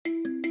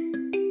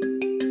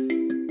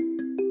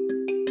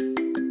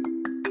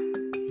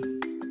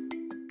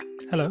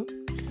Hello,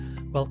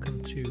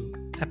 welcome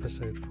to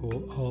episode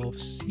 4 of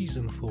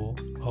season 4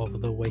 of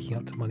the Waking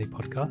Up to Money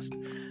podcast.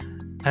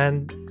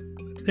 And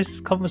this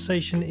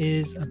conversation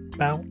is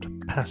about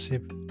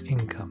passive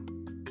income.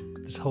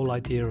 This whole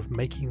idea of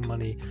making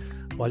money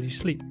while you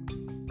sleep.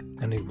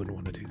 And who wouldn't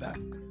want to do that?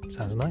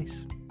 Sounds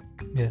nice.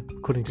 Yeah,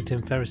 according to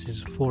Tim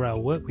Ferriss's 4-hour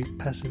workweek,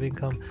 passive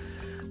income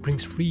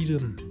brings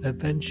freedom,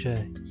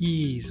 adventure,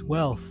 ease,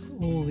 wealth,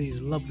 all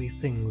these lovely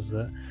things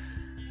that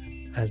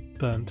as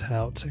burnt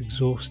out,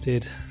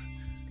 exhausted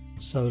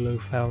solo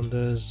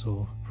founders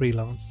or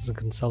freelancers and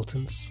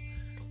consultants,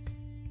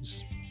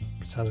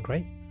 sounds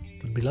great.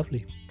 Would be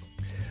lovely.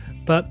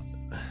 But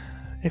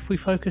if we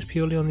focus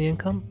purely on the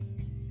income,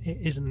 it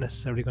isn't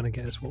necessarily going to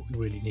get us what we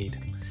really need.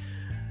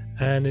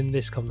 And in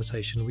this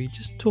conversation, we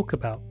just talk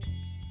about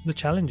the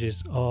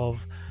challenges of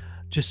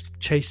just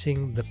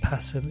chasing the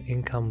passive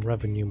income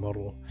revenue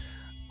model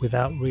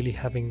without really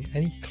having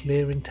any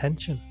clear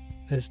intention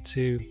as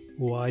to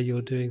why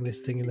you're doing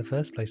this thing in the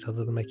first place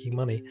other than making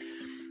money.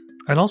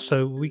 And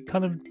also we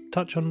kind of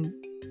touch on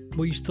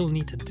what you still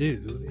need to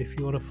do if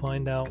you want to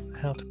find out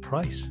how to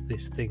price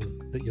this thing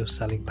that you're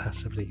selling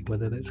passively,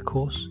 whether it's a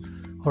course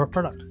or a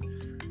product.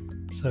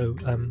 So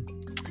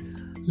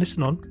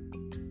listen on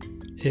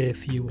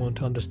if you want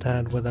to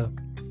understand whether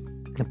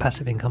a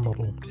passive income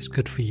model is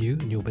good for you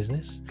and your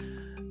business,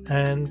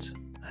 and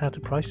how to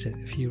price it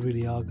if you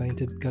really are going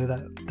to go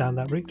down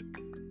that route.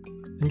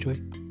 Enjoy.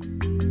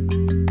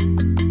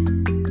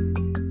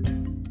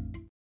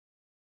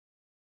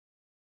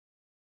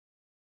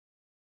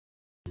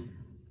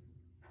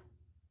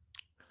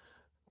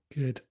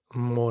 Good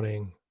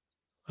morning.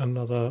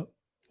 Another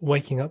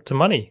Waking Up to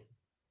Money.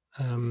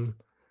 Ben's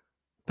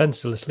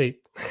still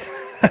asleep.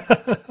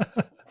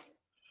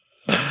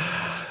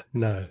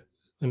 No,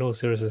 in all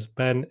seriousness,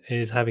 Ben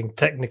is having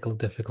technical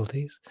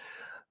difficulties.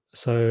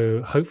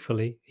 So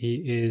hopefully he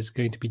is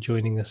going to be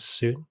joining us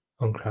soon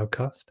on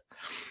Crowdcast.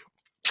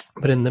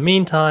 But in the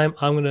meantime,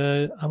 I'm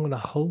gonna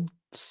hold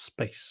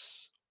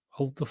space,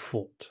 hold the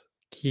fort,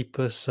 keep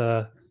us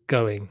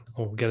going,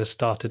 or get us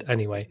started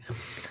anyway.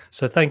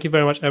 So thank you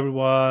very much,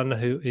 everyone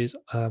who is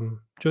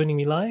joining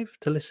me live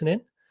to listen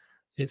in.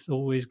 It's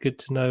always good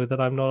to know that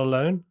I'm not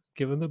alone,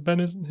 given that Ben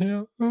isn't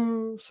here.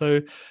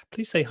 So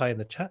please say hi in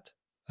the chat.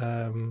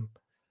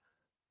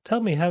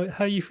 Tell me how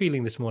are you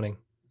feeling this morning,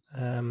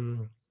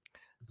 and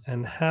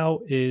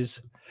how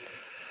is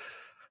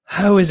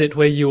it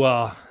where you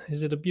are?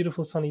 Is it a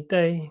beautiful sunny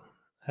day?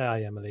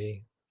 Hi,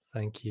 Emily.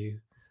 Thank you.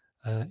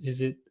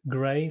 Is it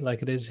grey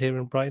like it is here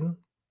in Brighton?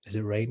 Is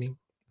it raining?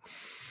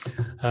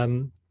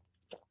 And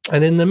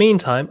in the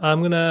meantime,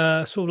 I'm going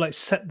to sort of like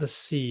set the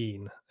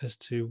scene as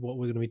to what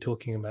we're going to be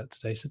talking about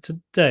today. So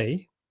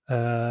today,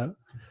 I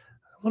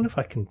wonder if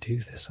I can do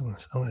this. I'm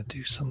going to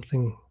do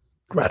something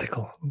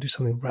radical.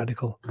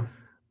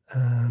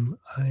 I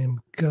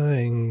am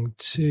going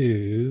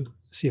to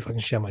see if I can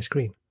share my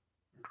screen.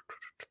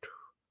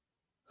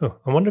 Oh,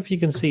 I wonder if you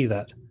can see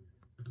that.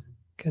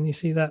 Can you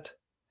see that?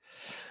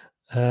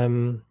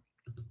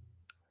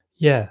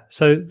 Yeah.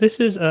 So this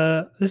is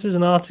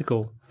an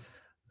article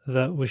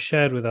that was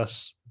shared with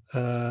us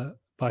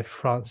by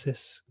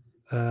Frances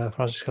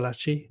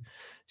Scalacci.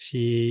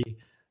 She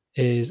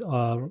is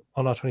on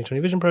our 2020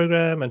 Vision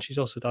program, and she's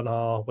also done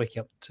our Waking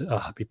Up to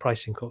Happy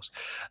Pricing course.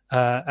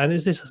 And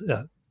is this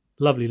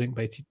lovely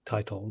link-based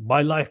title?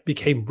 My life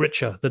became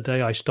richer the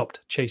day I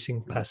stopped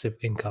chasing passive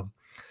income.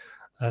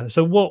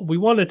 So what we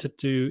wanted to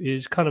do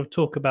is kind of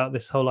talk about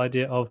this whole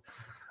idea of,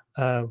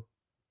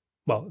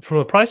 well, from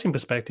a pricing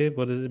perspective,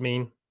 what does it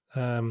mean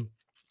to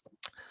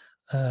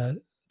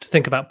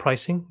think about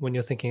pricing when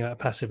you're thinking about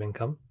passive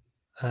income,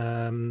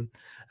 and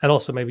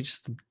also maybe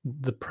just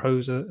the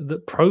pros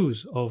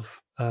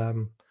of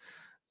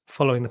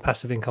following the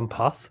passive income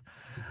path,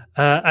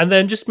 and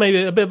then just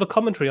maybe a bit of a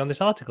commentary on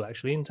this article,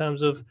 actually, in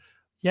terms of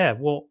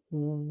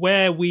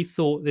where we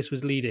thought this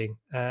was leading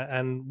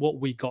and what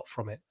we got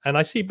from it. And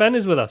I see Ben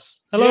is with us.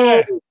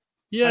 Hello.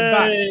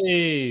 Yeah,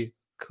 yay,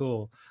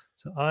 cool.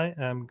 So I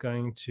am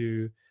going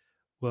to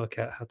work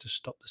out how to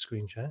stop the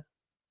screen share.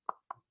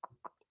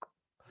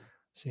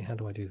 See, how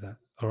do I do that?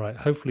 All right,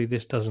 hopefully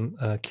this doesn't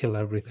kill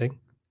everything.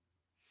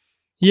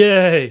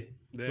 Yay,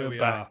 there we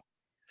are.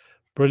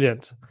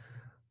 Brilliant.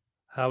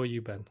 How are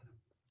you, Ben?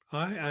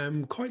 I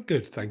am quite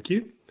good, thank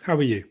you. How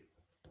are you?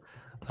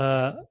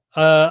 I'm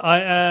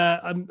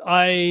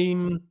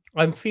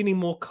feeling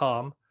more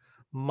calm.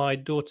 My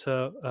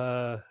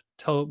daughter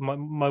told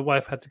my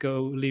wife had to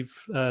go leave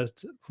for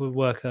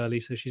work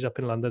early, so she's up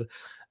in London,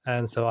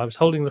 and so I was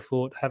holding the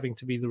fort, having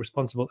to be the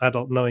responsible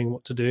adult, knowing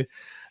what to do.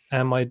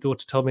 And my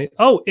daughter told me,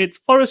 "Oh, it's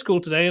forest school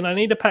today, and I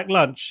need to pack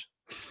lunch."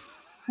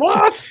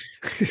 What?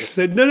 He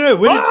said, "No.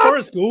 When it's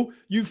forest school,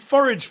 you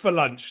forage for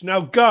lunch.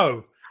 Now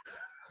go."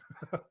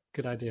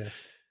 Good idea.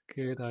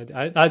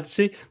 I'd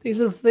see,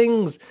 these are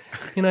things,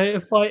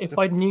 if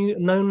I'd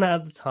known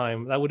that at the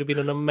time, that would have been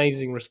an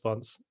amazing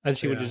response, and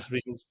she would have just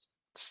been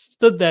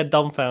stood there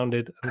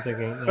dumbfounded and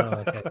thinking,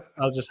 "Oh, okay,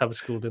 I'll just have a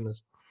school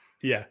dinners."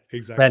 Yeah,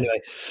 exactly.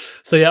 Anyway,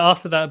 so yeah,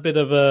 after that bit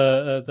of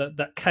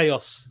that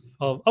chaos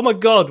of, oh my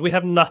God, we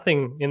have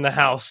nothing in the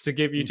house to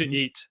give you to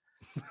eat.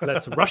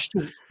 Let's rush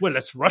to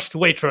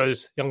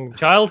Waitrose, young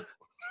child,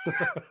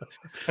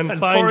 and find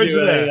forage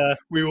you there. a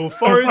We will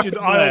forage in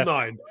forage aisle there.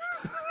 9.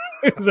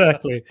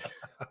 Exactly.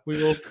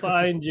 We will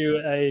find you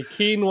a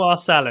quinoa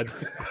salad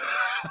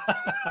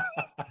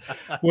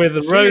with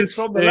Seeds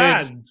from the roasted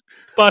land.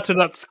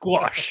 butternut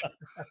squash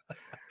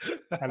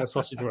and a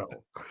sausage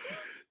roll.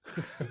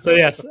 So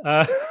yes,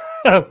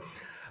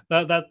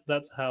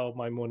 that's how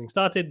my morning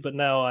started. But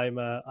now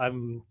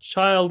I'm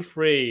child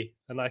free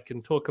and I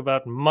can talk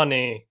about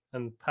money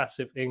and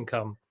passive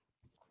income.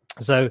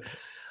 So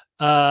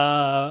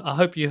I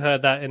hope you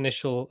heard that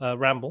initial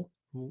ramble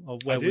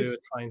of where we were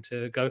trying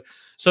to go.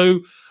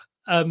 So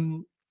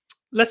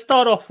let's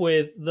start off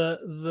with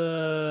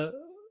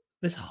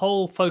this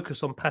whole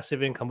focus on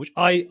passive income, which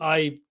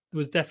I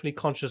was definitely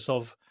conscious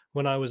of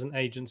when I was an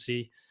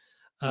agency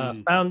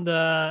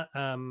founder,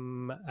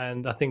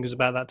 and I think it was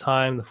about that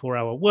time, the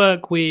 4-hour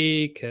work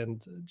week,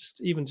 and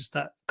just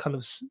that kind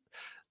of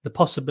the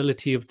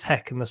possibility of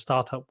tech in the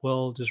startup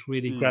world is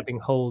really grabbing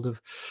hold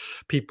of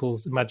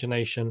people's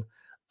imagination.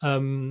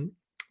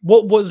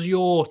 What was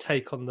your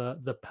take on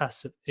the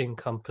passive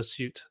income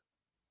pursuit?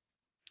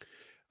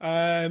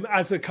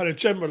 As a kind of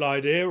general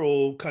idea,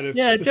 or kind of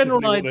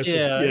general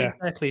idea,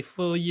 exactly.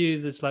 For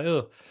you, it's like,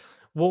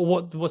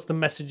 what's the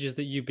messages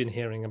that you've been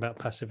hearing about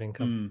passive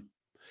income?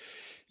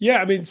 Yeah,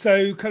 I mean,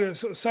 so kind of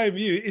sort of same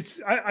view. It's,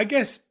 I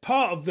guess,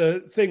 part of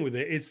the thing with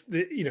it. It's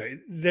that,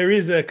 there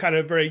is a kind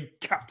of very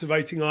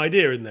captivating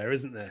idea in there,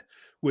 isn't there?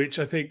 Which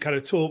I think kind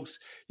of talks,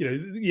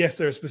 yes,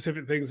 there are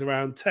specific things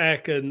around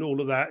tech and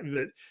all of that.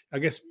 That I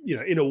guess,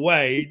 in a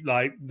way,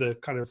 like the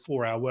kind of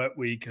 4-hour work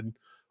week and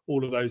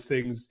all of those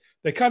things,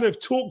 they kind of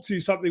talk to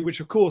something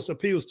which, of course,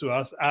 appeals to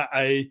us at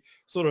a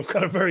sort of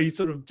kind of very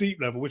sort of deep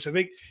level, which I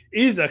think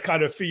is a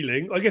kind of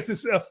feeling. I guess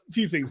there's a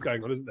few things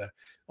going on, isn't there?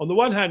 On the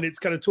one hand, it's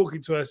kind of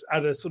talking to us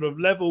at a sort of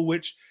level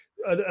which,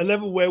 a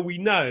level where we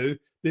know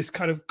this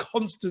kind of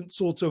constant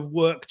sort of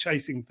work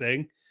chasing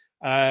thing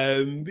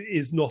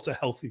is not a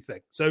healthy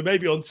thing. So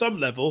maybe on some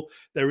level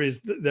there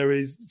is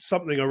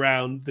something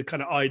around the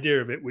kind of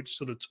idea of it which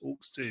sort of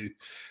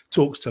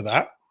talks to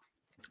that.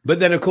 But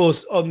then, of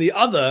course, on the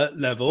other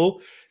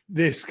level,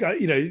 this, it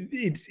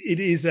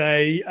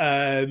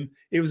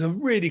was a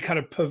really kind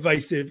of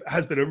pervasive,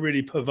 has been a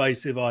really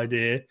pervasive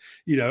idea,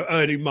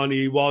 earning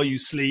money while you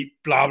sleep,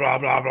 blah, blah,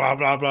 blah, blah,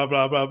 blah, blah,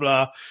 blah, blah,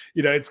 blah.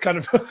 It's kind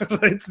of,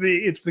 it's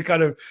the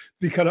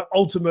kind of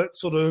ultimate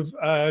sort of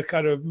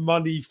kind of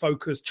money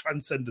focused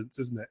transcendence,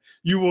 isn't it?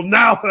 You will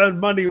now earn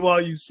money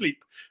while you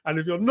sleep. And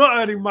if you're not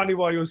earning money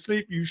while you're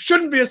asleep, you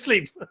shouldn't be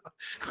asleep.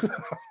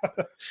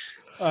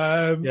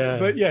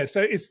 But yeah,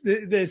 so it's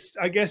this,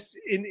 I guess,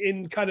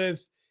 in kind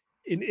of,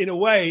 in a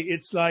way,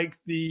 it's like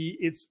the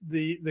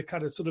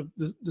kind of sort of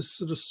the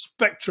sort of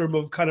spectrum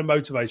of kind of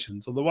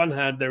motivations. On the one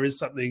hand, there is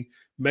something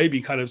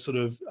maybe kind of sort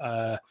of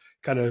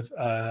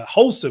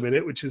wholesome in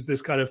it, which is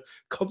this kind of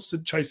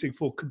constant chasing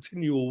for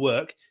continual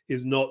work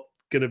is not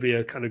going to be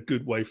a kind of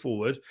good way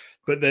forward.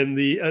 But then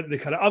the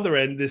kind of other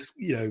end, this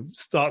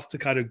starts to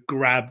kind of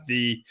grab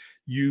the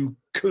you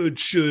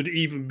should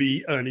even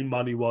be earning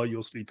money while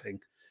you're sleeping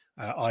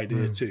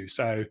idea too.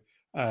 So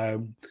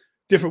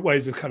different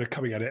ways of kind of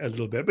coming at it a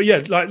little bit, but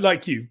yeah,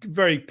 like you,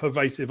 very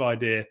pervasive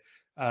idea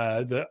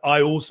that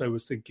I also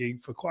was thinking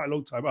for quite a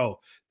long time. Oh,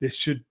 this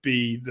should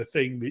be the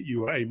thing that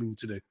you were aiming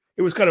to do.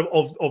 It was kind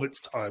of its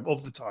time,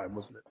 of the time,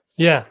 wasn't it?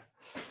 Yeah.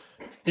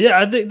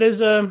 I think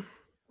there's a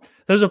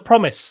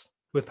promise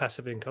with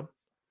passive income.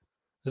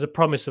 There's a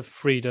promise of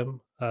freedom,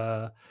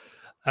 and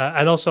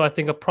also I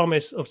think a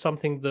promise of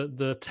something that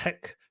the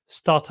tech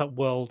startup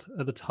world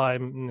at the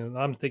time,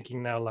 I'm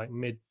thinking now like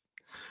mid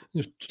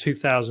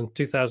 2000,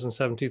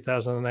 2007,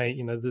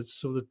 2008, the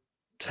sort of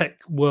tech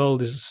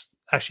world is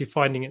actually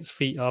finding its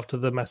feet after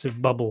the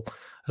massive bubble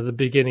at the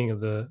beginning of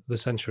the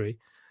century,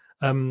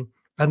 and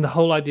the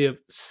whole idea of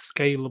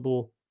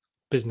scalable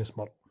business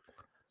model.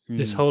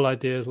 This whole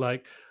idea is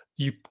like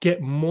you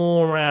get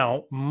more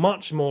out,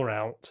 much more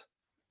out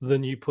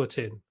than you put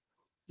in,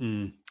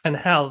 and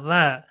how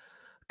that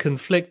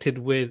conflicted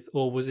with,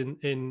 or was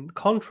in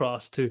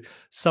contrast to,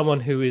 someone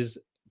who is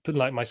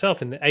like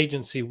myself in the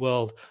agency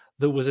world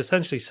that was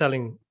essentially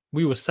selling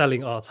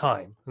our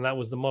time, and that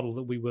was the model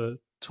that we were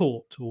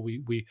taught, or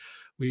we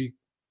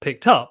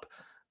picked up,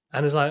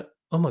 and it's like,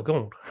 oh my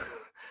God,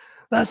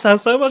 that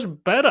sounds so much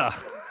better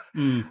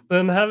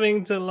than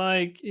having to,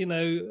 like, and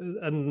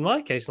in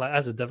my case, like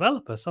as a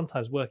developer,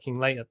 sometimes working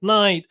late at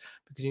night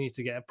because you need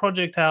to get a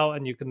project out,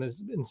 and you can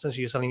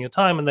essentially, you're selling your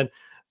time. And then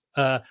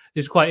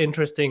it's quite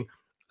interesting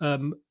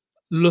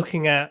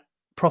looking at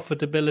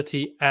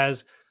profitability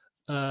as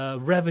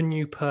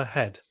revenue per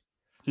head,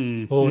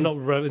 or not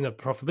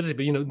profitability,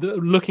 but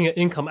looking at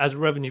income as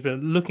revenue, but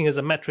looking as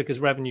a metric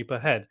as revenue per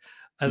head,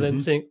 and then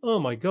saying, oh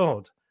my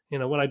God,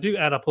 when I do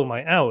add up all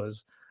my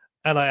hours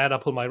and I add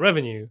up all my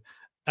revenue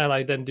and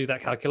I then do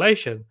that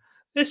calculation,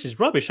 this is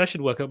rubbish. I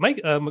should work at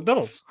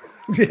McDonald's.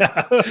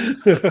 Yeah.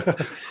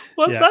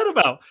 What's that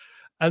about?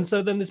 And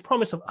so then this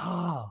promise of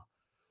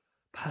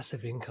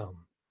passive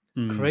income.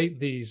 Create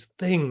these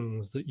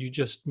things that you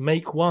just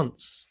make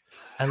once,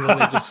 and then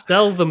they just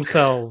sell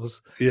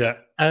themselves. Yeah.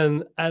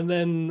 And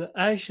then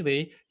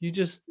actually you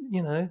just,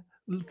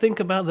 think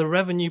about the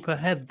revenue per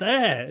head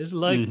there is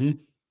like,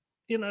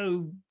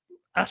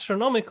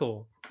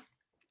 astronomical.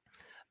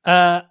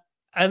 And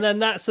then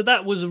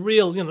that was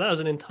real, that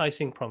was an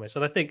enticing promise.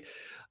 And I think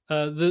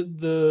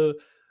the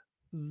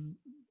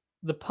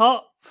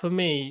part for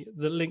me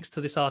that links to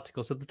this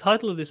article, so the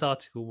title of this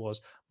article was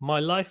 "My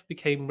Life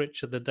Became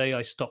Richer the Day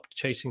I Stopped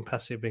Chasing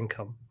Passive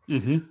Income."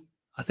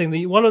 I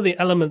think one of the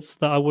elements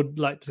that I would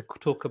like to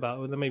talk about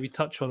and maybe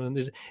touch on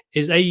is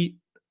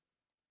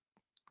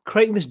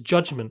creating this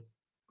judgment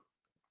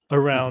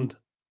around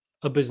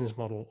a business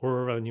model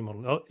or a revenue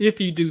model. If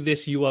you do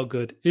this, you are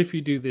good. If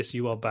you do this,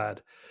 you are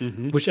bad.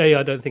 Which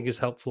I don't think is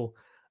helpful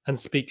and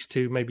speaks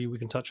to, maybe we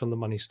can touch on the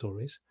money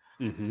stories.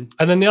 And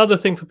then the other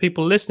thing for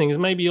people listening is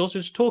maybe also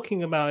just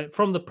talking about it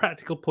from the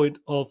practical point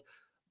of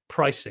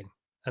pricing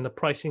and the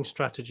pricing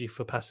strategy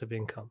for passive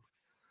income.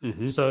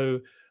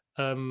 So,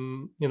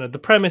 the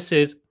premise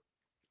is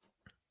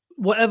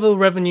whatever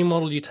revenue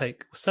model you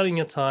take, selling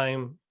your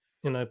time,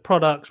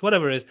 products,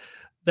 whatever it is,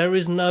 there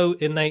is no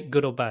innate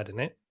good or bad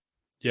in it.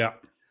 Yeah.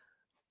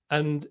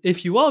 And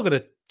if you are going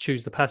to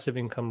choose the passive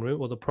income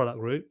route or the product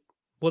route,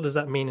 what does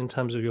that mean in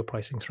terms of your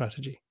pricing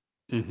strategy?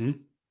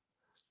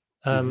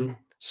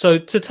 So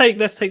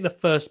let's take the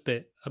first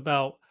bit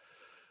about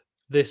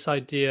this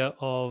idea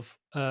of,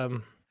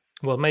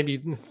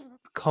 maybe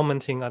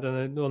commenting, I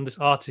don't know, on this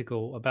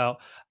article about,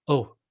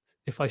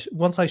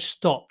 once I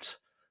stopped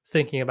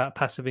thinking about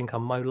passive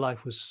income, my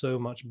life was so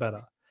much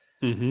better.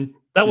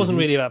 That wasn't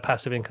really about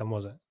passive income,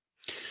 was it?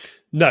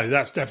 No,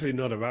 that's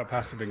definitely not about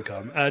passive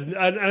income. And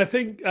I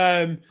think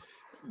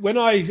when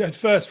I had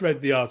first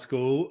read the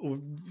article,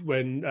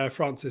 when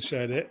Francis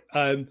shared it,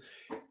 I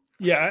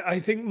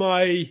think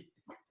my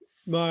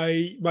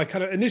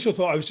kind of initial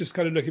thought, I was just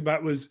kind of looking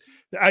back, was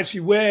that actually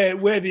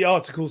where the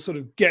article sort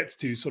of gets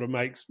to sort of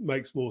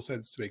makes more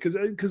sense to me,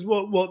 because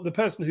what the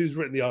person who's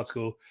written the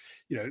article,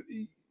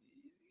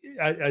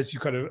 as you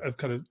kind of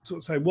sort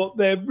of say, what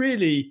they're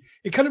really,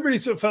 it kind of really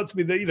sort of felt to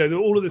me that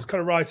all of this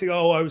kind of writing,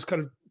 I was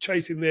kind of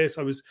chasing this,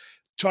 I was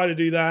trying to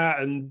do that,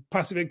 and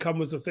passive income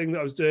was the thing that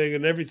I was doing,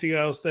 and everything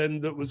else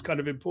then that was kind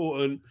of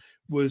important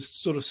was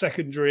sort of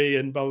secondary,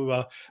 and blah blah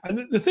blah.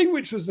 And the thing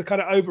which was the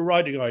kind of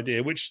overriding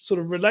idea, which sort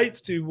of relates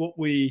to what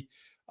we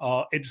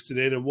are interested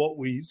in and what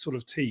we sort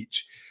of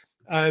teach,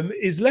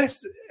 is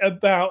less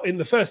about, in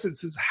the first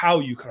instance, how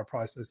you kind of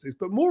price those things,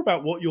 but more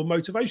about what your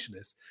motivation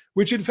is,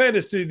 which, in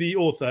fairness to the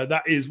author,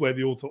 that is where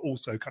the author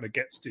also kind of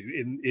gets to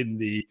in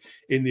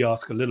the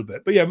article a little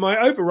bit. But yeah, my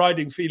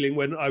overriding feeling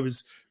when I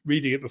was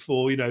reading it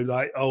before,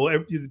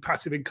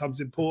 passive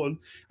income's important.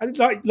 And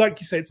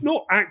like you say, it's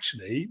not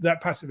actually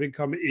that passive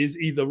income is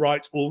either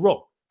right or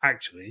wrong.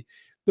 Actually,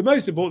 the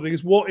most important thing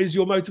is, what is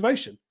your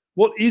motivation?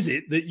 What is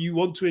it that you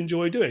want to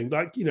enjoy doing?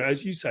 Like,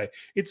 as you say,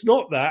 it's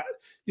not that,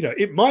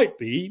 it might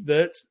be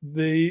that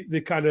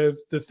the kind of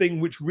the thing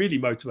which really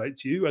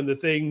motivates you, and the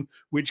thing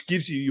which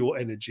gives you your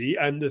energy,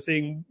 and the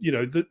thing,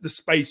 the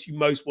space you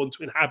most want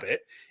to inhabit,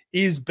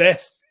 is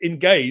best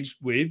engaged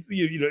with,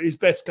 is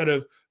best kind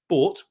of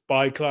bought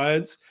by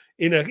clients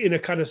in a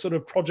kind of sort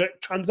of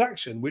project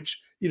transaction, which,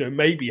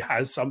 maybe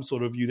has some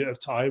sort of unit of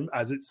time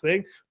as its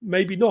thing,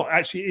 maybe not.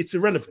 Actually, it's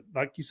irrelevant.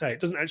 Like you say, it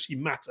doesn't actually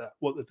matter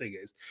what the thing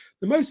is.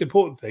 The most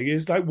important thing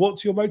is, like,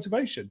 what's your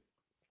motivation?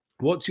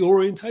 What's your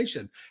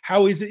orientation?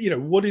 How is it,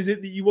 what is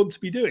it that you want to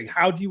be doing?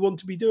 How do you want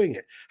to be doing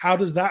it? How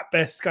does that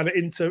best kind of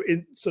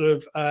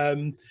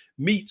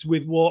meet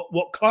with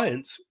what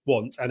clients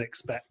want and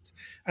expect?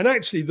 And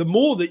actually, the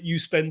more that you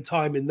spend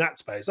time in that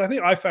space, I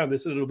think I found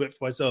this a little bit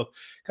for myself,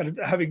 kind of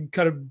having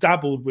kind of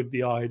dabbled with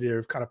the idea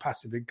of kind of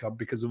passive income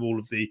because of all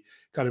of the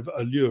kind of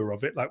allure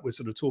of it, like we're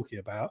sort of talking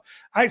about.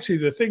 Actually,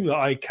 the thing that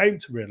I came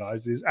to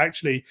realize is,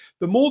 actually,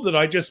 the more that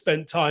I just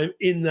spent time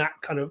in that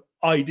kind of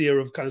idea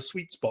of kind of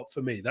sweet spot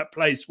for me, that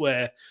place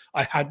where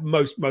I had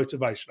most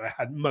motivation, I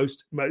had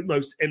most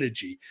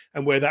energy,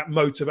 and where that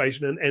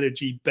motivation and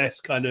energy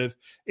best kind of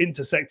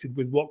intersected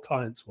with what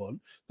clients want,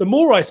 the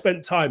more I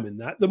spent time in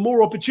that, the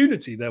more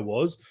opportunity there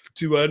was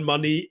to earn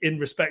money in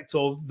respect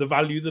of the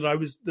value that I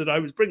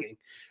was bringing.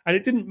 And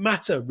it didn't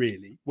matter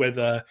really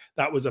whether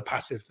that was a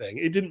passive thing.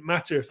 It didn't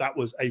matter if that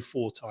was a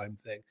 4-time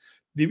thing.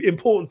 The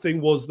important thing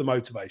was the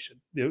motivation,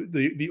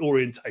 the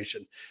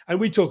orientation. And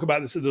we talk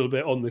about this a little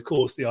bit on the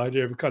course, the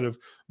idea of a kind of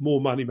more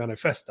money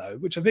manifesto,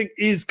 which I think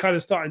is kind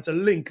of starting to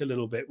link a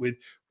little bit with,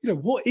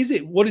 what is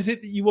it? What is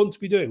it that you want to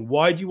be doing?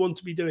 Why do you want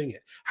to be doing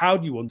it? How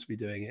do you want to be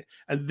doing it?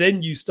 And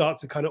then you start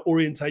to kind of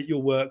orientate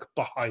your work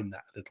behind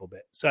that a little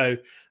bit. So,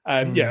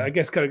 I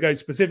guess kind of going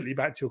specifically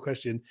back to your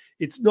question,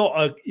 it's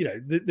not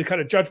the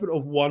kind of judgment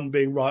of one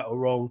being right or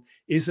wrong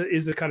is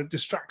a kind of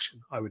distraction,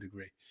 I would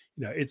agree.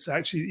 It's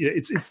actually,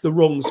 it's the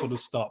wrong sort of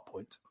start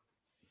point.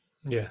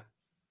 Yeah.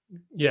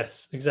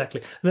 Yes,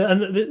 exactly.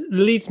 And it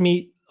leads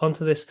me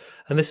onto this,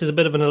 and this is a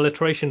bit of an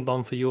alliteration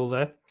bomb for you all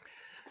there.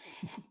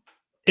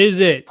 Is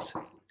it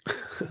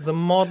the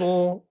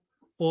model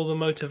or the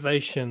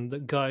motivation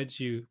that guides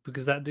you,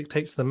 because that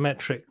dictates the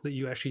metric that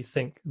you actually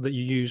think that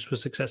you use for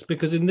success?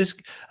 Because in this,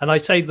 and I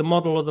say the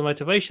model or the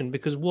motivation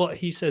because what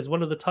he says,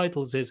 one of the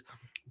titles is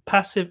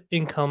passive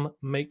income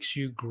makes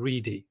you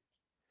greedy.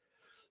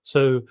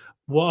 So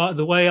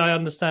the way I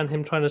understand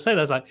him trying to say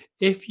that is like,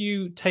 if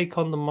you take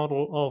on the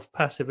model of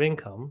passive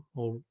income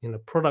or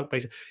product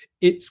based,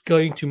 it's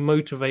going to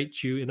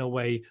motivate you in a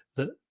way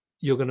that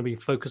you're going to be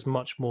focused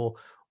much more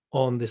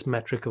on this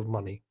metric of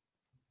money.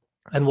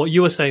 And what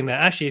you were saying there,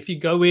 actually, if you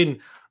go in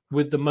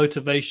with the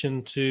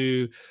motivation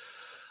to,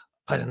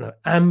 I don't know,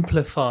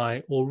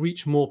 amplify or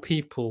reach more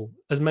people,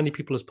 as many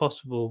people as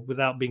possible,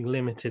 without being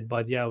limited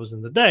by the hours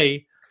in the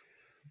day,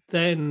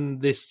 then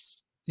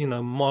this,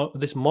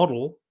 this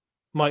model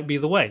might be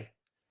the way.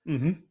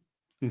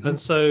 And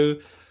so,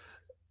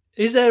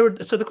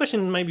 so the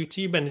question maybe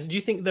to you, Ben, is: do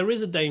you think there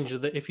is a danger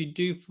that if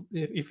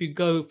you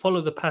go follow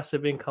the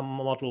passive income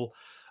model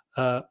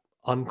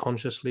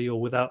unconsciously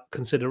or without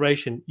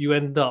consideration, you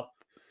end up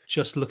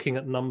just looking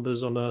at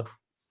numbers on a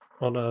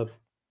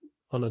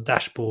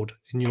dashboard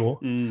in your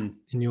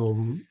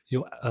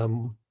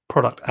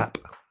product app?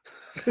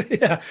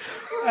 Yeah.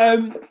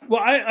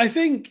 Well, I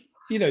think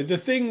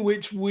the thing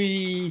which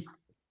we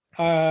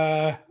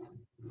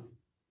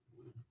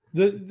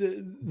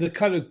the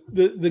kind of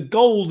the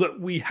goal that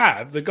we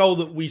have, the goal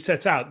that we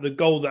set out, the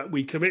goal that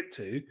we commit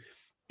to,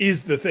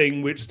 is the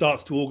thing which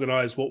starts to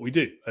organize what we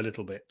do a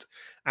little bit.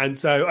 And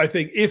so I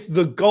think if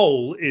the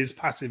goal is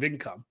passive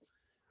income,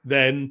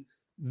 then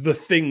the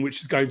thing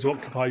which is going to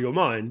occupy your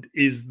mind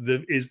is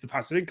the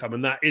passive income,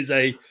 and that is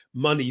a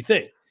money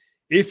thing.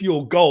 If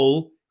your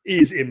goal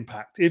is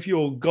impact, if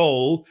your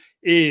goal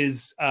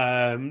is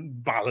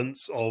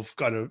balance of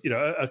kind of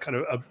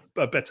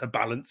a better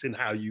balance in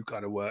how you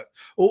kind of work,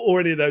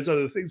 or any of those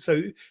other things,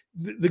 so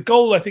the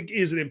goal I think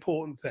is an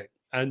important thing.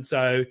 And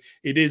so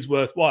it is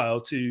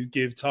worthwhile to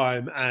give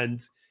time and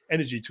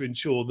energy to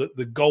ensure that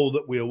the goal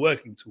that we are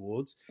working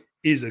towards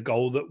is a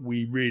goal that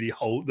we really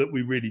hold, that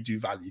we really do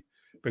value.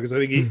 Because I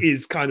think it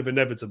is kind of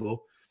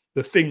inevitable.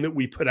 The thing that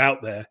we put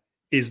out there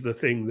is the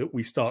thing that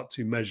we start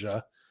to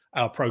measure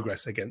our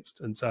progress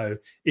against. And so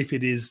if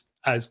it is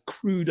as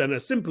crude and a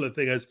simpler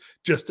thing as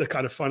just a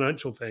kind of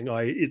financial thing,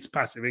 it's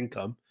passive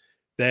income,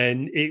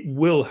 then it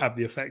will have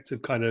the effect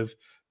of kind of,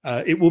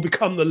 it will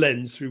become the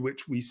lens through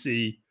which we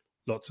see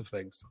lots of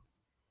things.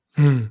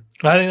 I think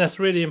that's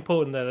really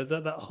important there.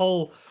 That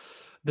whole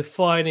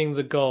defining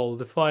the goal,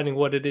 defining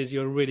what it is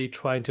you're really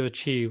trying to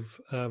achieve,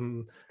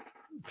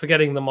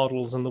 forgetting the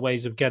models and the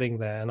ways of getting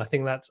there. And I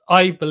think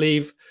I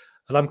believe,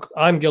 and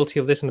I'm guilty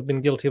of this, and have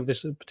been guilty of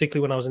this,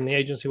 particularly when I was in the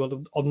agency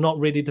world, of not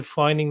really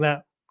defining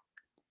that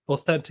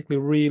authentically,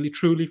 really,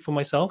 truly for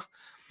myself.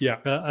 Yeah.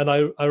 And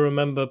I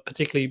remember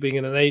particularly being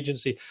in an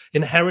agency,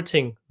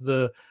 inheriting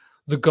the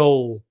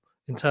goal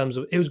in terms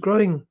of it was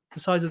growing the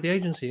size of the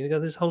agency. You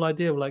got this whole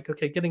idea of like,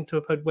 okay, getting to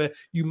a point where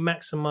you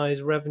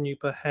maximize revenue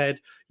per head,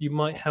 you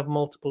might have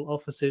multiple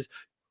offices,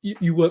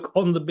 you work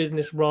on the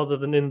business rather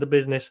than in the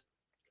business.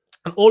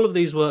 And all of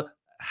these were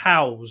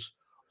hows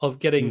of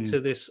getting to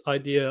this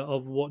idea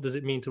of what does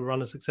it mean to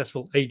run a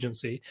successful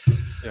agency.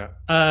 Yeah.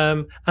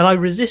 And I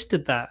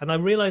resisted that. And I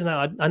realized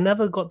now I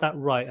never got that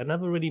right. I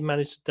never really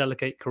managed to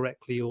delegate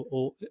correctly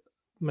or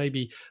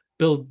maybe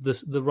build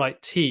the right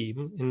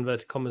team,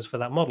 inverted commas, for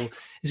that model,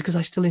 is because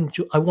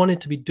I wanted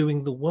to be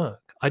doing the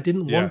work. I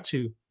didn't want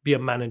to be a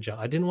manager.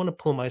 I didn't want to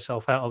pull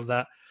myself out of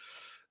that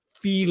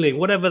feeling,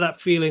 whatever that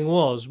feeling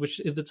was, which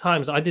at the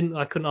times I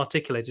couldn't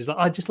articulate. It's like,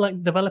 I just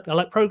like developing. I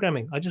like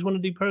programming. I just want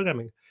to do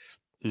programming.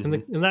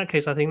 In that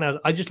case, I think now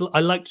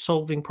I liked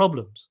solving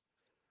problems.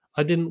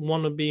 I didn't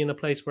want to be in a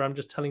place where I'm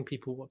just telling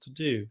people what to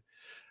do.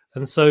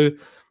 And so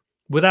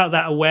without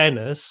that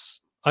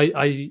awareness,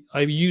 I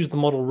used the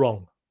model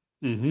wrong.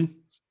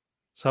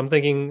 So I'm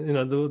thinking,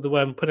 the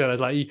way I'm putting it is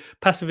like,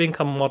 passive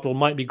income model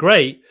might be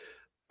great,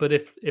 but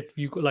if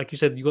you, like you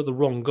said, you got the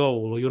wrong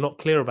goal or you're not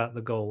clear about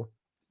the goal,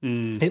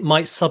 it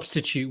might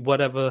substitute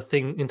whatever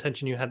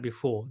intention you had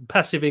before.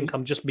 Passive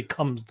income just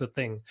becomes the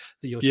thing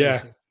that you're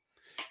chasing.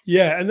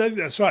 Yeah, and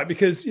that's right,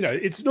 because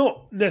it's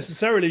not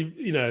necessarily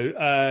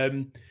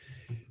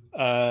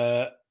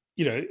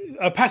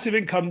a passive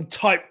income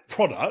type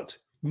product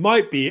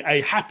might be a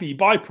happy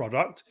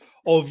byproduct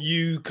of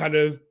you kind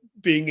of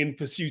being in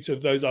pursuit of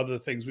those other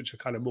things which are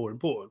kind of more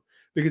important.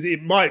 Because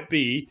it might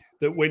be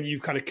that when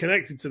you've kind of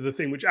connected to the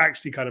thing which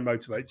actually kind of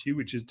motivates you,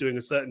 which is doing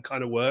a certain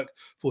kind of work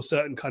for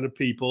certain kind of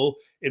people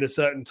in a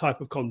certain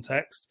type of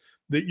context,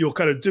 that you're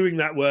kind of doing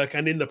that work,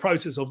 and in the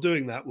process of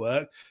doing that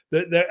work,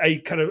 that a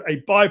kind of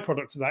a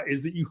byproduct of that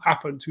is that you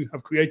happen to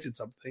have created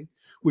something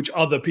which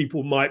other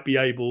people might be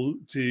able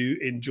to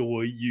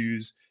enjoy,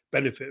 use,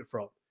 benefit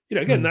from.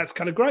 Again, that's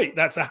kind of great.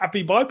 That's a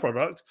happy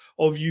byproduct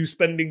of you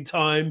spending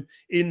time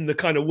in the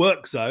kind of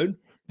work zone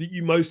that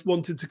you most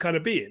wanted to kind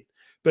of be in.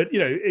 But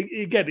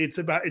again, it's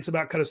about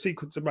kind of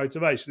sequence of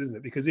motivation, isn't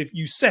it? Because if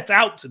you set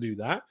out to do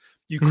that,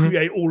 you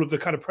create all of the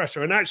kind of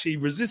pressure and actually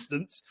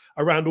resistance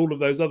around all of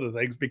those other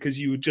things, because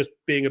you were just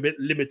being a bit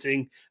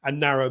limiting and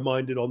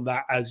narrow-minded on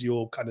that as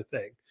your kind of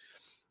thing.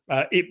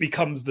 It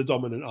becomes the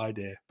dominant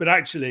idea. But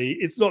actually,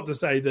 it's not to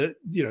say that,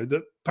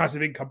 that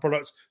passive income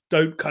products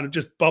don't kind of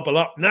just bubble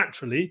up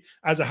naturally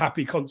as a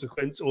happy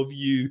consequence of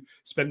you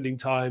spending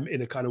time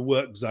in a kind of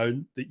work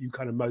zone that you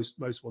kind of most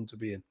want to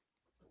be in.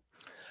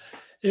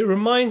 It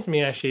reminds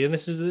me, actually, and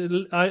this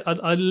is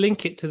I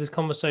link it to this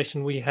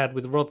conversation we had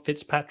with Rod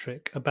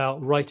Fitzpatrick about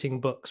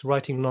writing books,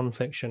 writing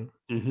nonfiction.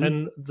 Mm-hmm.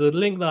 And the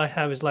link that I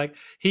have is like,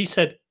 he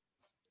said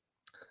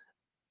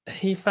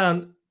he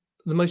found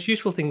the most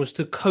useful thing was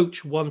to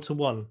coach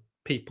one-to-one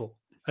people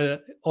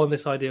on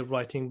this idea of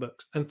writing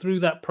books. And through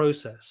that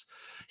process,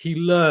 he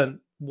learned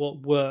what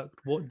worked,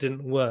 what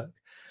didn't work.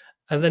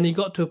 And then he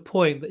got to a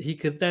point that he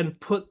could then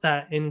put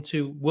that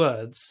into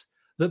words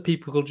that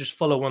people could just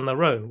follow on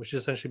their own, which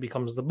essentially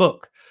becomes the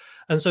book.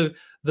 And so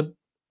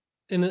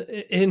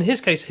in his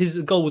case, his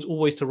goal was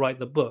always to write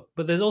the book.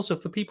 But there's also,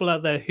 for people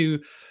out there who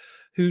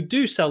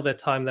do sell their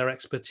time, their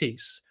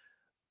expertise,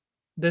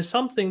 there's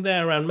something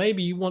there around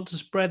maybe you want to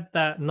spread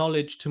that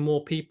knowledge to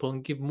more people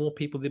and give more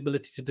people the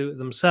ability to do it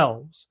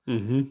themselves.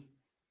 Mm-hmm.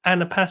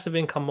 And a passive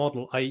income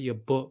model, i.e. a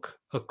book,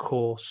 a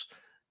course,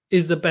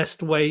 is the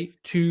best way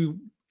to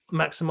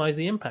maximize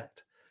the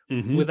impact.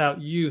 Mm-hmm. Without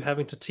you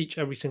having to teach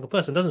every single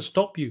person. It doesn't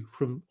stop you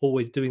from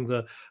always doing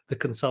the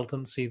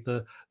consultancy,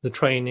 the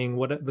training,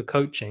 the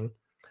coaching,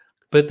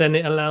 but then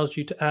it allows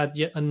you to add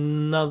yet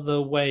another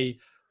way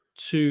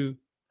to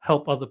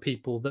help other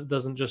people that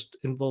doesn't just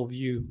involve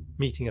you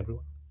meeting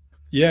everyone.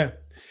 Yeah.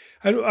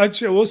 And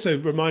actually, I'm also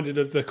reminded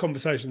of the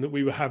conversation that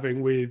we were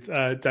having with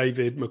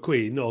David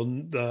McQueen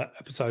on the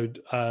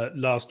episode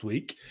last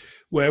week,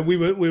 where we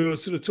were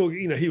sort of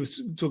talking, he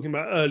was talking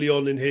about early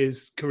on in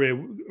his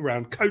career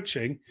around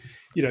coaching,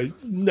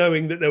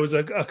 knowing that there was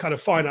a kind of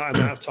finite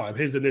amount of time.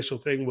 His initial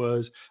thing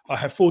was, I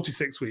have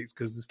 46 weeks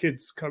because the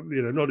kids come,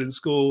 not in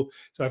school.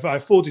 So if I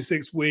have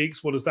 46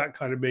 weeks, what does that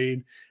kind of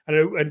mean?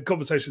 And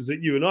conversations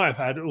that you and I have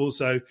had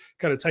also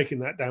kind of taking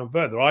that down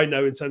further. I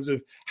know in terms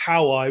of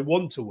how I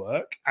want to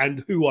work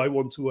and who I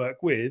want to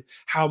work with,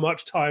 how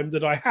much time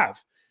that I have.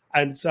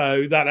 And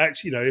so that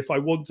actually, if I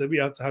want to be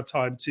able to have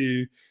time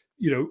to,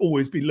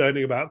 always be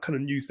learning about kind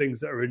of new things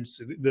that are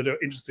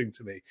interesting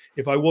to me.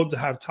 If I want to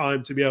have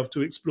time to be able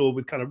to explore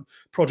with kind of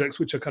projects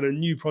which are kind of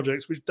new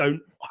projects which don't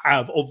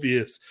have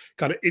obvious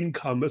kind of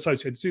income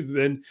associated to them,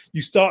 then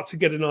you start to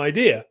get an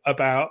idea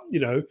about,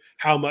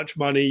 how much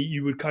money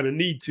you would kind of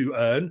need to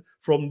earn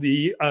from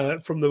the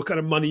kind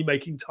of money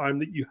making time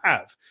that you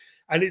have.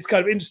 And it's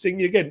kind of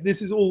interesting. Again,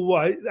 this is all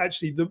why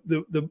actually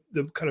the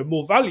kind of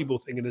more valuable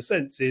thing in a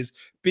sense is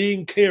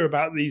being clear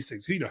about these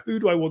things. Who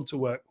do I want to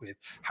work with?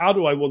 How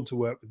do I want to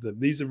work with them?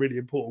 These are really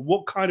important.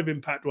 What kind of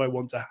impact do I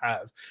want to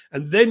have?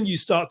 And then you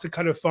start to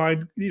kind of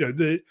find,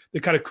 the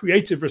kind of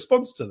creative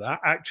response to that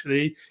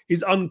actually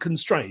is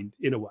unconstrained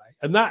in a way.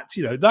 And that's,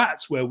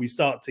 that's where we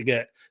start to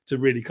get to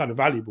really kind of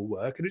valuable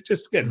work. And it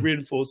just, again,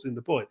 reinforcing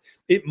the point.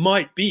 It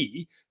might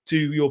be, to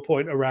your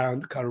point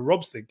around kind of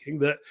Rob's thinking,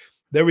 that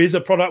there is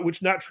a product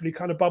which naturally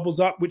kind of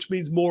bubbles up, which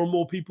means more and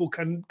more people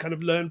can kind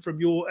of learn from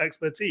your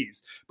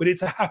expertise. But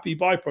it's a happy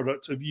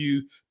byproduct of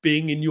you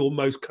being in your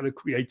most kind of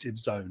creative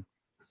zone.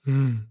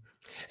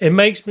 It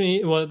makes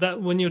me,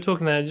 that when you were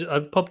talking there,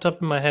 I popped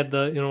up in my head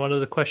that, one of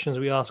the questions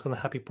we ask on the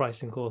Happy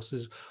Pricing course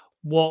is,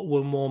 what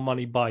will more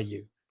money buy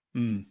you?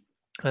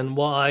 And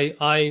what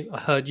I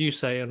heard you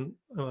say,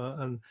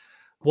 and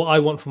what I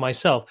want for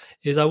myself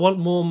is I want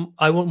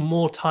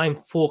more time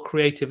for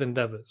creative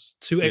endeavors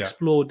to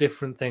explore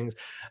different things.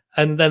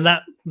 And then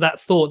that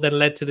thought then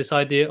led to this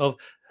idea of,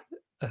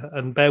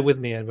 and bear with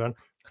me, everyone,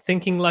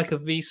 thinking like a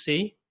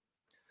VC,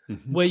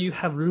 where you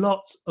have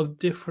lots of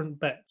different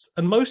bets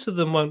and most of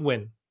them won't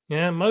win.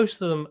 Yeah.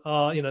 Most of them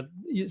are,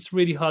 it's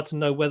really hard to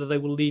know whether they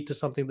will lead to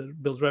something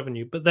that builds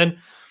revenue, but then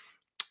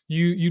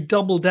you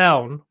double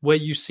down where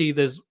you see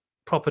there's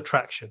proper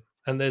traction.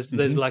 And there's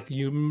like,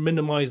 you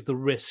minimize the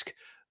risk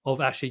of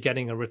actually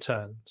getting a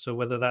return. So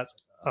whether that's,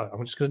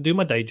 I'm just going to do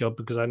my day job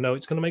because I know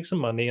it's going to make some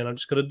money and I'm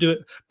just going to do it,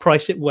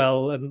 price it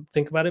well and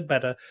think about it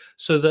better.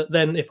 So that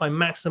then if I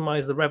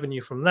maximize the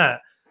revenue from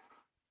that,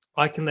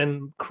 I can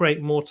then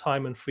create more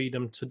time and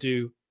freedom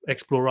to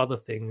explore other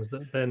things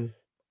that then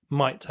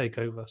might take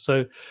over.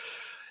 So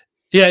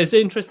yeah, it's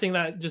interesting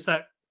that just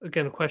that,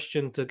 again,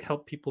 question to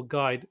help people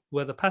guide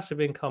whether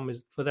passive income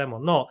is for them or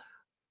not.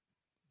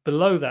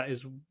 Below that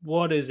is,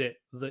 what is it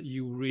that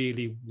you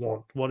really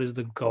want? What is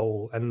the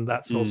goal? And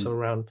that's also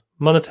around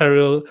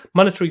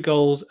monetary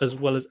goals as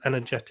well as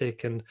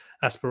energetic and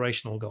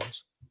aspirational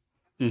goals.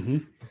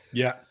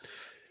 Yeah.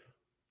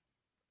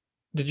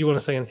 Did you want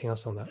to say anything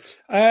else on that?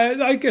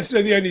 I guess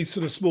the only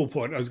sort of small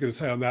point I was going to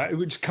say on that,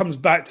 which comes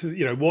back to,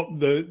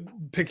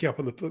 picking up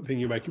on the thing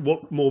you're making,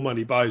 what more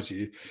money buys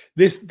you.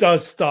 This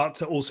does start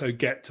to also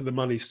get to the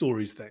money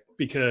stories thing,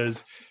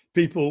 because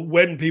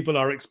when people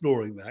are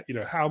exploring that,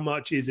 how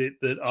much is it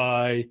that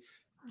I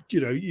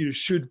you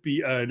should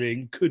be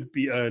earning, could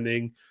be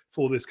earning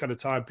for this kind of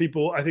time.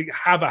 People, I think,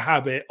 have a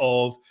habit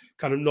of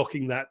kind of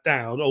knocking that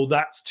down. Oh,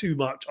 that's too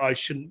much. I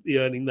shouldn't be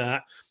earning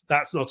that.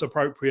 That's not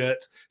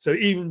appropriate. So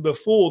even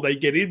before they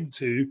get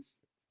into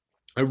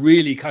a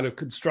really kind of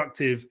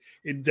constructive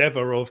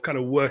endeavor of kind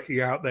of working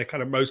out their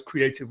kind of most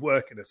creative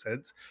work, in a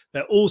sense,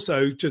 they're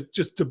also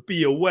just to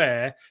be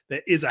aware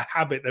there is a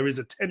habit, there is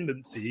a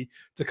tendency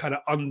to kind of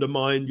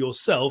undermine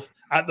yourself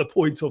at the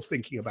point of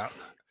thinking about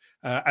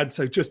that. And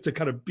so just to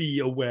kind of be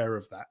aware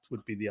of that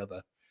would be the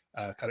other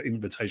kind of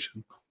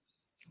invitation.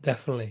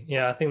 Definitely.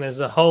 Yeah, I think there's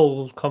a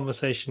whole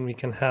conversation we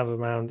can have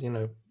around,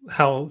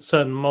 how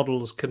certain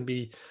models can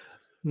be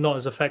not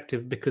as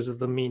effective because of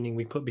the meaning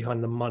we put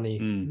behind the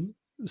money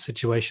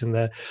situation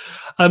there.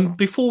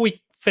 Before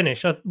we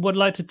finish, I would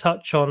like to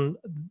touch on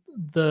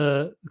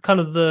the kind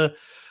of the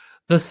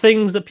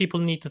things that people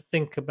need to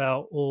think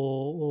about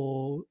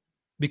or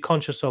be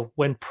conscious of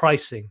when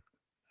pricing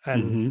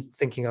and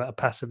thinking about a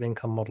passive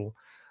income model.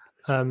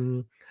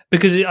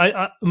 Because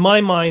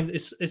my mind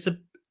is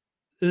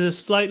a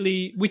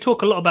slightly, we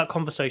talk a lot about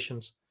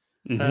conversations.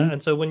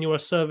 And so when you're a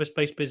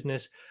service-based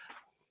business,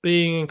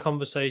 being in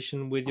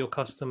conversation with your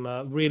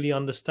customer, really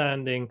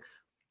understanding,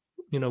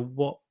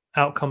 what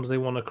outcomes they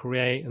want to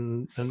create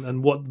and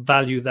what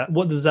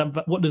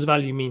does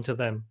value mean to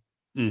them.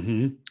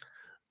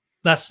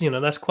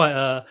 That's quite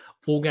a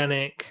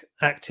organic,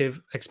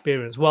 active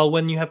experience. While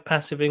when you have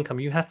passive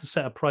income, you have to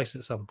set a price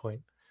at some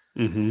point.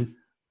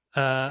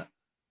 But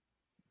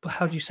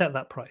how do you set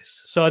that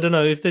price? So I don't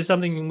know if there's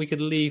something we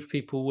could leave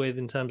people with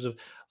in terms of,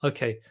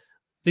 okay,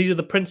 these are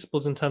the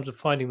principles in terms of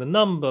finding the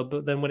number,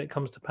 but then when it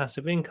comes to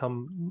passive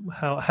income,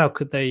 how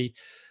could they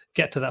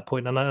get to that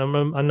point? And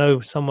I know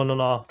someone on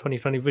our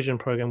 2020 Vision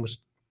program was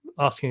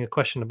asking a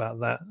question about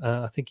that.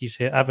 I think he's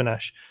here,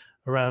 Avinash,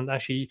 around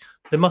actually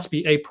there must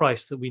be a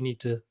price that we need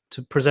to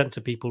present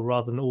to people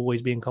rather than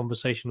always be in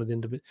conversation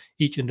with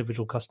each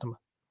individual customer.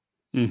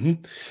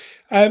 And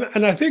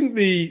I think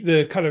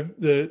the kind of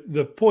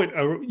the point,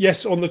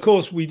 yes, on the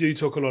course we do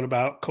talk a lot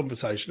about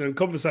conversation, and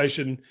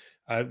conversation.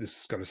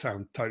 This is going to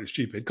sound totally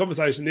stupid.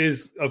 Conversation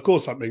is, of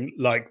course, something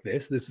like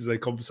this. This is a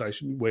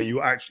conversation where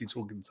you're actually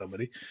talking to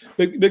somebody.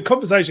 But the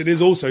conversation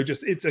is also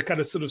it's a kind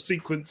of sort of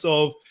sequence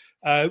of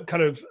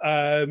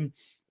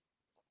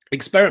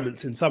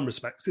experiments in some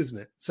respects, isn't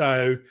it?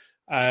 So,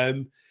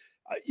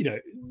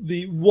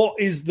 what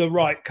is the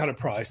right kind of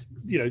price?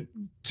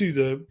 To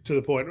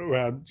the point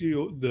around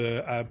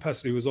the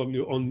person who was on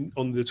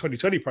the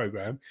 2020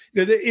 program.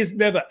 There is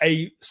never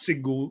a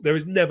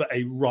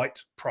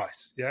right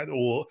price,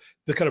 or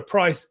the kind of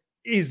price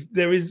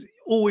there is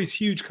always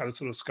huge kind of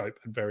sort of scope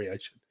and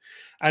variation,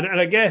 and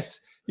I guess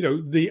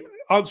the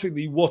answering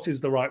the what is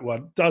the right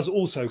one does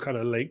also kind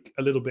of link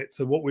a little bit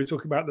to what we were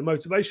talking about, the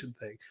motivation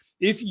thing.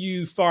 If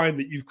you find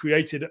that you've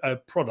created a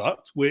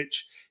product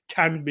which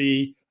can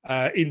be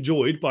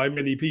enjoyed by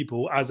many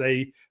people as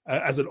an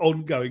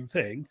ongoing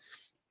thing,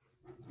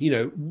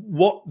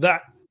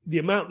 the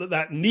amount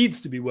that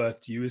needs to be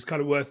worth to you is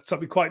kind of worth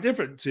something quite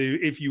different to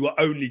if you were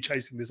only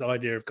chasing this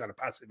idea of kind of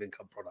passive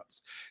income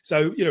products.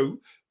 So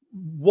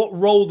what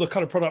role the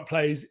kind of product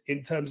plays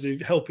in terms of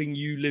helping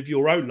you live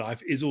your own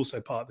life is also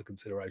part of the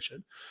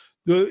consideration.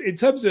 In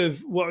terms of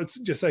what I'd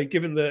just say,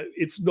 given that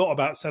it's not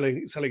about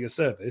selling a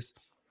service,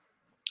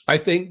 I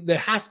think there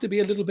has to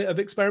be a little bit of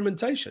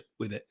experimentation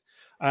with it.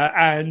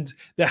 And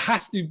there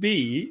has to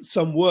be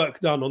some work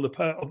done on the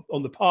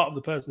part of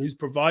the person who's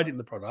providing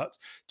the product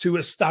to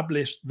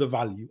establish the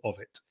value of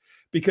it.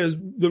 Because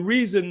the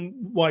reason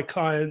why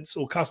clients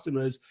or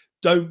customers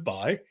don't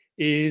buy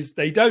is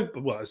they don't,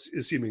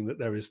 assuming that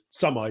there is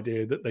some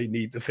idea that they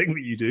need the thing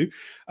that you do,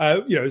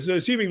 so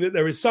assuming that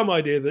there is some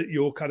idea that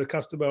your kind of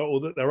customer, or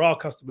that there are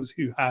customers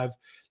who have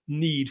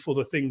need for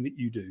the thing that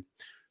you do.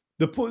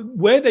 The point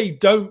where they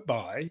don't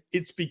buy,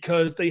 it's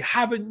because they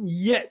haven't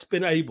yet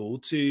been able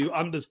to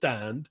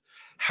understand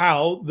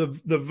how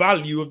the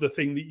value of the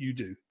thing that you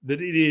do, that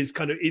it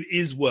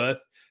is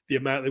worth the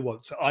amount they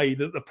want. So, i.e.,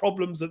 that the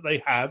problems that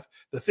they have,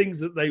 the things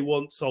that they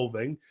want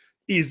solving,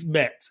 is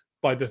met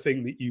by the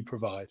thing that you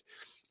provide.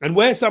 And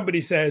where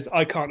somebody says,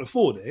 I can't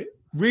afford it,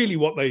 really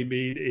what they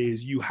mean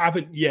is you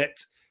haven't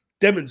yet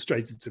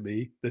demonstrated to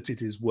me that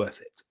it is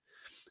worth it.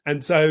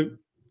 And so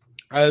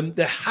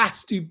there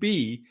has to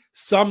be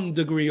some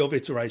degree of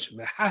iteration.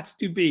 There has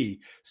to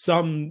be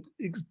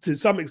to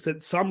some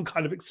extent, some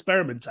kind of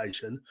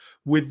experimentation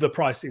with the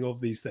pricing of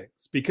these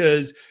things,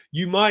 because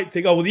you might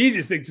think, oh, well, the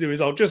easiest thing to do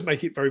is I'll just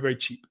make it very, very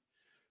cheap.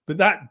 But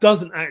that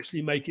doesn't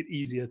actually make it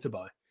easier to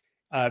buy,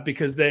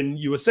 because then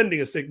you are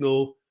sending a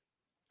signal,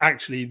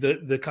 actually,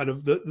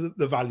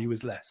 the value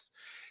is less.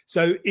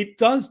 So it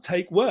does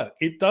take work.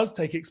 It does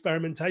take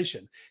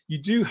experimentation. You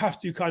do have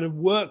to kind of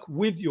work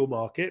with your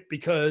market,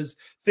 because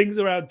things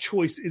around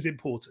choice is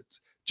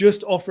important.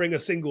 Just offering a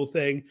single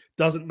thing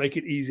doesn't make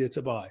it easier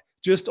to buy.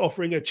 Just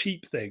offering a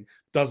cheap thing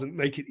doesn't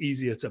make it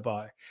easier to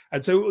buy.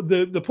 And so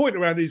the point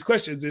around these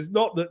questions is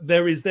not that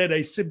there is then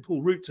a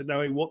simple route to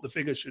knowing what the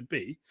figure should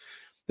be.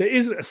 there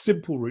isn't a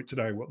simple route to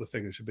knowing what the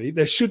figure should be.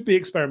 There should be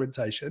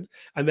experimentation,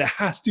 and there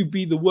has to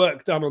be the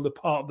work done on the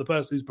part of the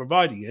person who's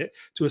providing it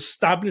to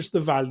establish the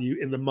value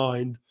in the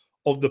mind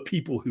of the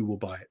people who will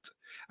buy it.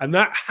 And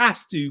that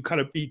has to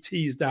kind of be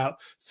teased out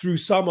through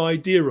some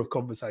idea of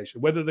conversation,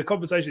 whether the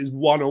conversation is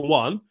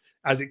one-on-one,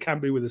 as it can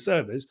be with a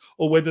service,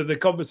 or whether the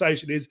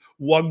conversation is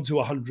 1 to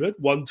 100,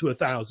 1 to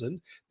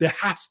 1,000. There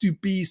has to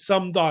be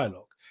some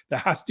dialogue. There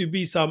has to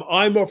be some,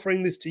 I'm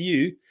offering this to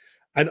you,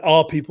 and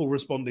are people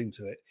responding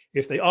to it?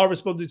 If they are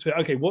responding to it,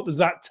 okay, what does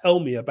that tell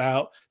me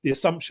about the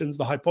assumptions,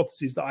 the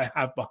hypotheses that I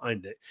have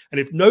behind it? And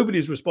if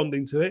nobody's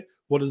responding to it,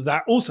 what does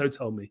that also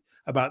tell me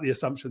about the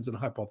assumptions and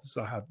hypotheses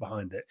I have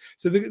behind it?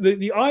 So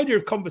the idea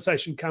of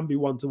conversation can be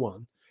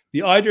one-to-one.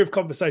 The idea of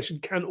conversation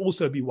can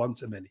also be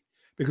one-to-many,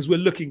 because we're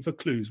looking for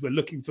clues, we're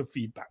looking for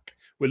feedback,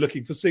 we're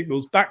looking for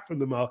signals back from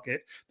the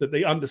market that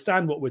they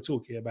understand what we're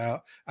talking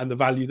about and the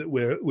value that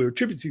we're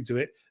attributing to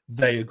it,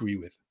 they agree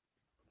with.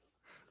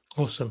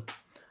 Awesome.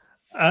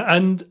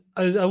 And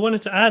I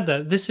wanted to add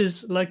that this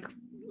is like,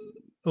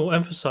 or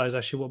emphasize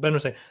actually what Ben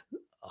was saying.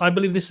 I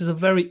believe this is a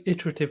very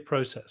iterative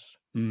process.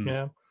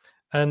 Yeah.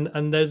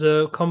 And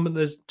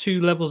there's two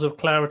levels of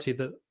clarity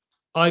that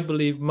I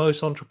believe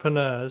most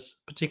entrepreneurs,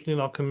 particularly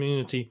in our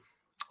community,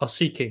 are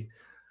seeking.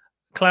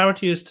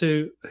 Clarity as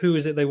to who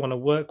is it they want to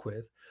work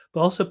with,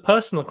 but also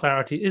personal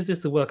clarity. Is this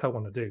the work I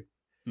want to do?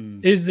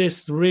 Is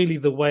this really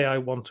the way I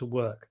want to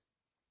work?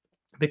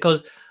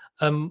 Because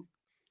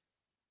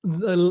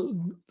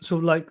sort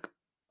of like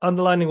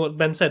underlining what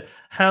Ben said,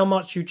 how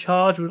much you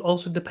charge would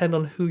also depend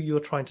on who you're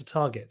trying to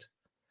target.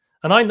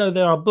 And I know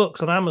there are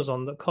books on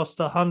Amazon that cost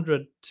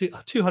 100 to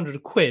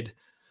 200 quid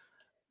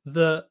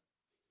that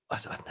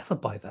I'd never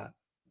buy that.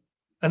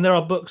 And there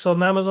are books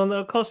on Amazon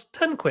that cost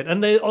 10 quid,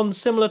 and they're on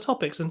similar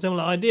topics and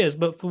similar ideas.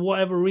 But for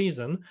whatever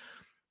reason,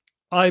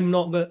 I'm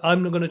not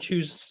going to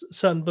choose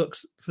certain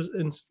books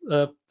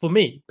for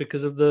me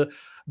because of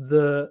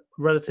the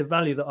relative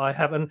value that I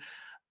have.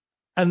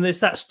 And there's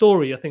that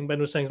story, I think Ben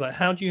was saying, is like,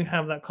 how do you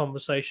have that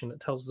conversation that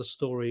tells the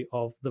story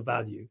of the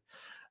value?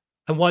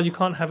 And while you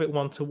can't have it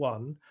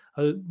one-to-one,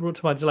 I brought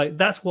to mind, like,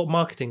 that's what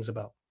marketing's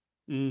about.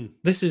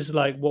 This is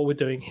like what we're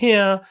doing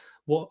here,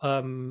 what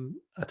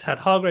Tad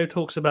Hargrave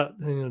talks about,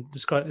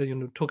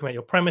 talking about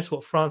your premise,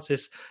 what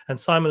Francis and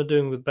Simon are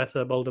doing with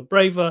Better, Bolder,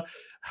 Braver.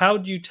 How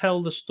do you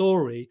tell the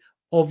story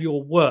of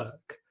your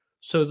work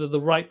so that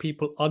the right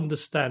people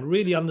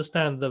really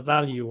understand the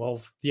value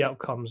of the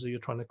outcomes that you're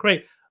trying to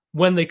create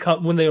when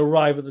they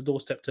arrive at the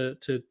doorstep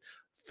to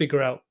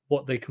figure out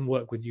what they can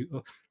work with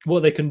you,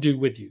 what they can do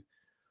with you.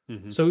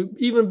 So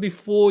even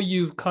before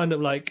you kind of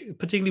like,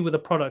 particularly with a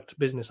product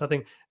business, I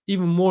think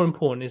even more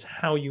important is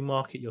how you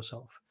market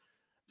yourself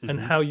and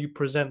how you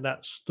present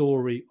that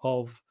story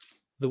of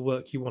the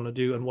work you want to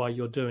do and why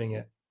you're doing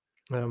it.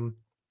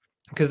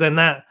 Because then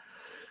that,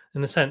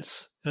 in a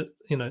sense,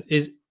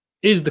 is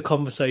the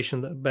conversation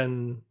that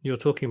Ben, you're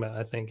talking about,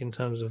 I think, in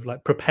terms of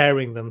like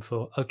preparing them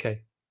for,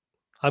 okay,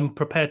 I'm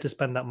prepared to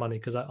spend that money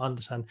because I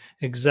understand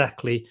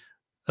exactly,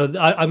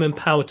 I'm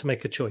empowered to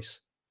make a choice.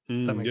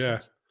 If that makes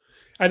sense.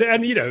 And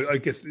I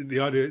guess the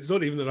idea, it's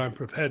not even that I'm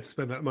prepared to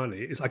spend that money,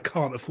 it's I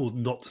can't afford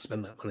not to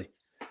spend that money.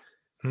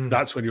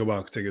 That's when your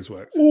marketing has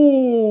worked.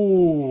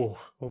 Oh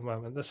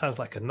man, that sounds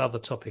like another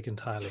topic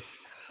entirely.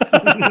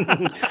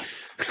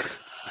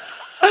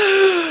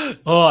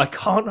 I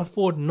can't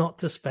afford not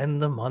to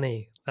spend the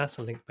money. That's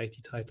a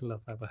linkbaity title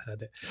if I've ever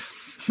heard it.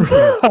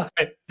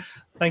 Right.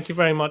 Thank you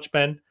very much,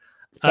 Ben.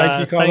 Thank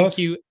you, Carlos.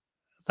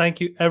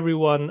 Thank you,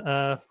 everyone,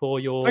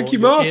 for your. Thank you,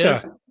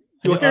 Marsha.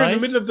 You're here in the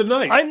middle of the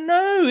night. I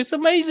know, it's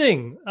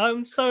amazing.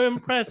 I'm so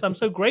impressed. I'm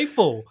so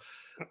grateful.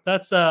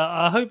 That's.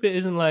 I hope it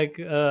isn't like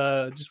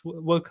just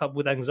woke up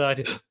with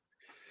anxiety.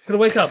 Gonna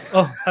wake up.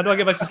 Oh, how do I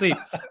get back to sleep?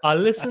 I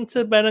listen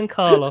to Ben and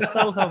Carlos.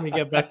 That will help me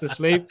get back to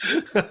sleep.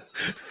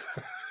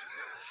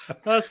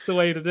 That's the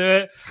way to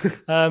do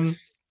it.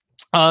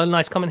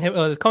 Nice comment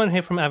here. Comment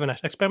here from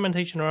Avinash.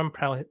 Experimentation around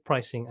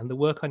pricing and the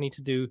work I need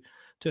to do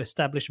to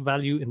establish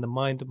value in the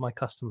mind of my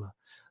customer.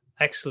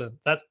 Excellent.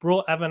 That's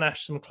brought Avinash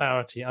some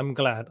clarity. I'm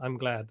glad.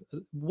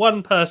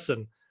 One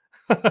person.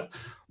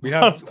 We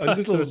have a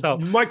little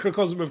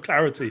microcosm of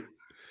clarity.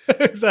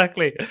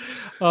 Exactly.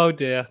 Oh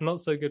dear. Not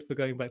so good for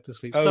going back to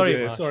sleep. Oh, sorry,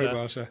 dear. Marsha. Sorry,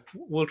 Marsha.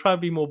 We'll try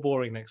and be more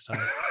boring next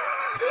time.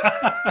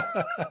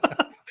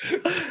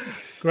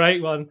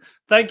 Great one.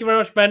 Thank you very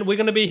much, Ben. We're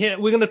going to be here.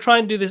 We're going to try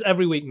and do this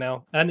every week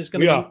now. And it's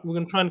going to we're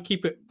going to try and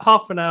keep it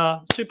half an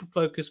hour, super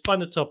focused,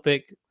 find a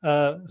topic,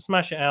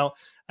 smash it out,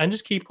 and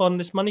just keep on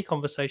this money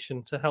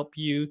conversation to help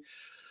you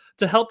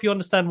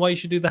understand why you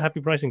should do the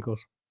happy pricing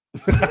course.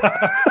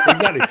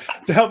 Exactly.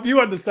 To help you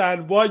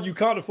understand why you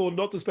can't afford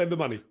not to spend the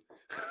money.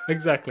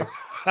 Exactly.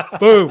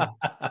 Boom.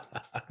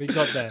 We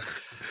got there.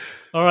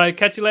 All right.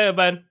 Catch you later,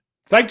 Ben.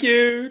 Thank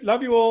you.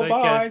 Love you all. Take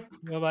Bye.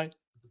 Care. Bye-bye.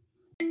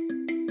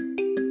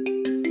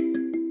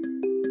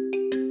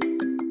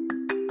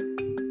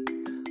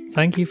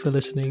 Thank you for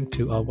listening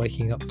to our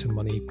Waking Up to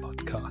Money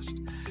podcast.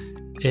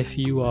 If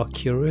you are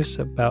curious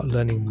about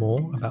learning more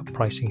about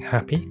pricing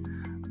happy,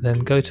 then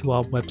go to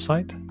our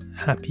website,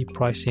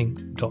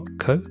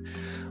 happypricing.co,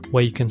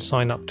 where you can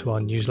sign up to our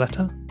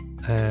newsletter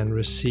and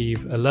receive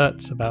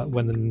alerts about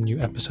when the new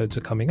episodes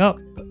are coming up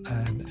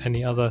and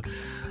any other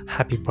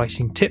happy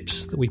pricing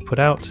tips that we put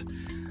out.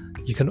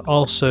 You can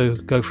also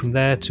go from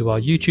there to our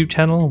YouTube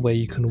channel, where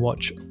you can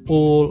watch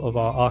all of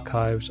our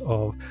archives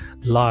of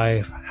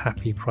live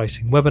happy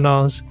pricing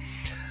webinars.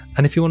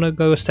 And if you want to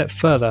go a step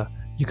further,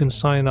 you can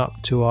sign up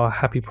to our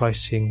happy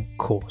pricing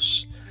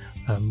course,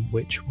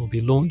 which will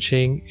be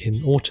launching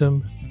in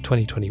autumn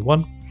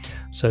 2021.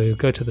 So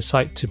go to the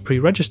site to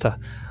pre-register,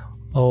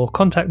 or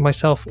contact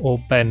myself or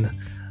Ben.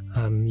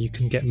 You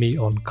can get me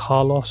on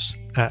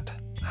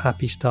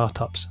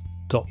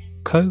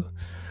carlos@happystartups.co,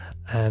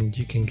 and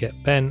you can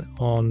get Ben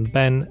on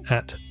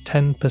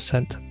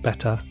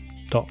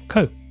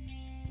ben@10percentbetter.co.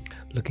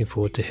 Looking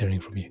forward to hearing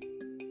from you.